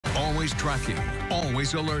Always tracking,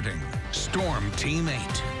 always alerting. Storm Team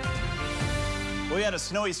 8. We had a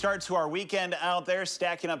snowy start to our weekend out there,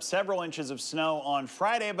 stacking up several inches of snow on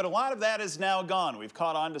Friday, but a lot of that is now gone. We've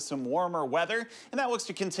caught on to some warmer weather, and that looks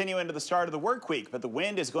to continue into the start of the work week, but the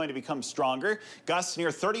wind is going to become stronger. Gusts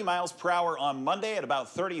near 30 miles per hour on Monday, at about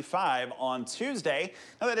 35 on Tuesday.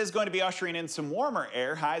 Now that is going to be ushering in some warmer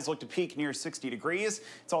air. Highs look to peak near 60 degrees.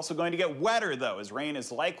 It's also going to get wetter, though, as rain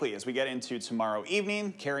is likely as we get into tomorrow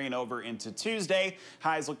evening, carrying over into Tuesday.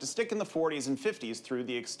 Highs look to stick in the 40s and 50s through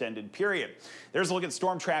the extended period. There's a look at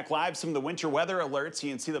Storm Track Live, some of the winter weather alerts. You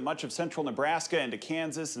can see that much of central Nebraska into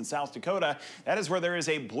Kansas and South Dakota, that is where there is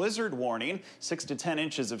a blizzard warning. 6 to 10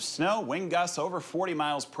 inches of snow, wind gusts over 40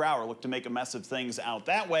 miles per hour. Look to make a mess of things out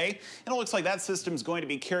that way. And it looks like that system is going to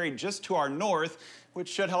be carried just to our north, which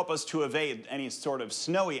should help us to evade any sort of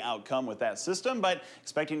snowy outcome with that system, but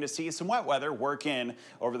expecting to see some wet weather work in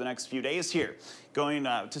over the next few days here. Going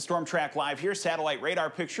to Storm Track Live here, satellite radar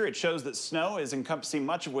picture. It shows that snow is encompassing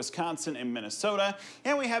much of Wisconsin and Minnesota,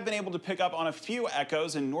 and we have been able to pick up on a few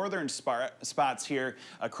echoes in northern spots here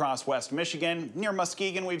across West Michigan. Near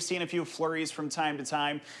Muskegon, we've seen a few flurries from time to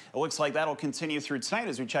time. It looks like that'll continue through tonight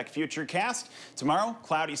as we check Futurecast. Tomorrow,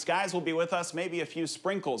 cloudy skies will be with us, maybe a few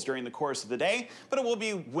sprinkles during the course of the day, but it will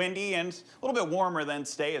be windy and a little bit warmer than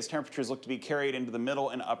today as temperatures look to be carried into the middle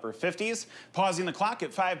and upper 50s. Pausing the clock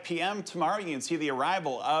at 5 p.m. tomorrow, you can see the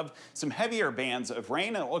arrival of some heavier bands of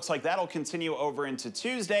rain, and it looks like that'll continue over into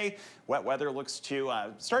Tuesday. Wet weather looks to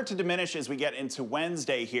start to diminish as we get into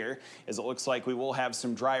Wednesday here, as it looks like we will have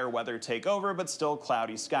some drier weather take over, but still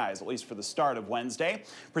cloudy skies, at least for the start of Wednesday.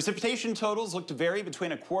 Precipitation totals look to vary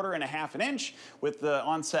between 1/4 and 1/2 inch with the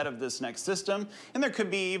onset of this next system, and there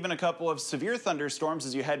could be even a couple of severe thunderstorms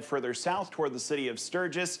as you head further south toward the city of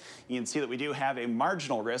Sturgis. You can see that we do have a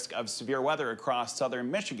marginal risk of severe weather across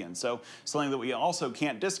southern Michigan, so something that we also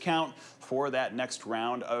can't discount for that next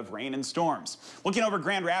round of rain and storms. Looking over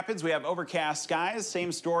Grand Rapids, we have overcast skies, same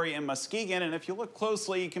story in Muskegon, and if you look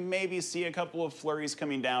closely, you can maybe see a couple of flurries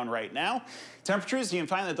coming down right now. Temperatures, you can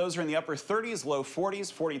find that those are in the upper 30s, low 40s,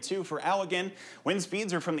 42 for Allegan. Wind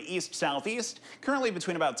speeds are from the east-southeast, currently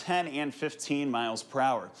between about 10 and 15 miles per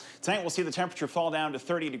hour. Tonight, we'll see the temperature fall down to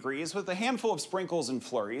 30 degrees with a handful of sprinkles and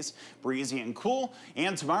flurries, breezy and cool.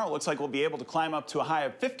 And tomorrow, it looks like we'll be able to climb up to a high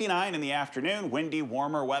of 59 in the afternoon, windy,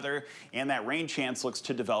 warmer weather, and that rain chance looks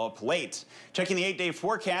to develop late. Checking the 8-day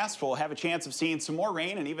forecast, we'll have a chance of seeing some more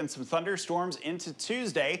rain and even some thunderstorms into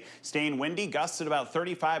Tuesday. Staying windy, gusts at about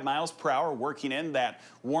 35 miles per hour, working in that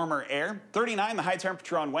warmer air. 39, the high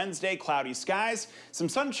temperature on Wednesday, cloudy skies. Some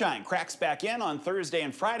sunshine cracks back in on Thursday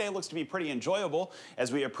and Friday. Looks to be pretty enjoyable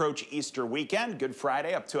as we approach Easter weekend. Good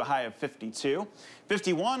Friday up to a high of 52.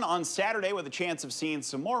 51 on Saturday with a chance of seeing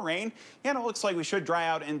some more rain. And it looks like we should dry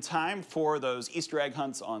out in time for those Easter egg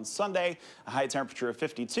hunts on Sunday. A high temperature of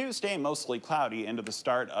 52, staying mostly cloudy into the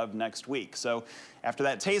start of next week. So after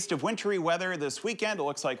that taste of wintry weather this weekend, it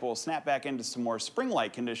looks like we'll snap back into some more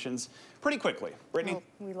spring-like conditions pretty quickly. Brittany?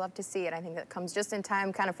 Well, we love to see it. I think that comes just in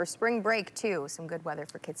time kind of for spring break, too. Some good weather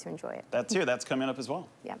for kids to enjoy it. That, too. That's coming up as well.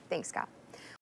 Yeah. Thanks, Scott.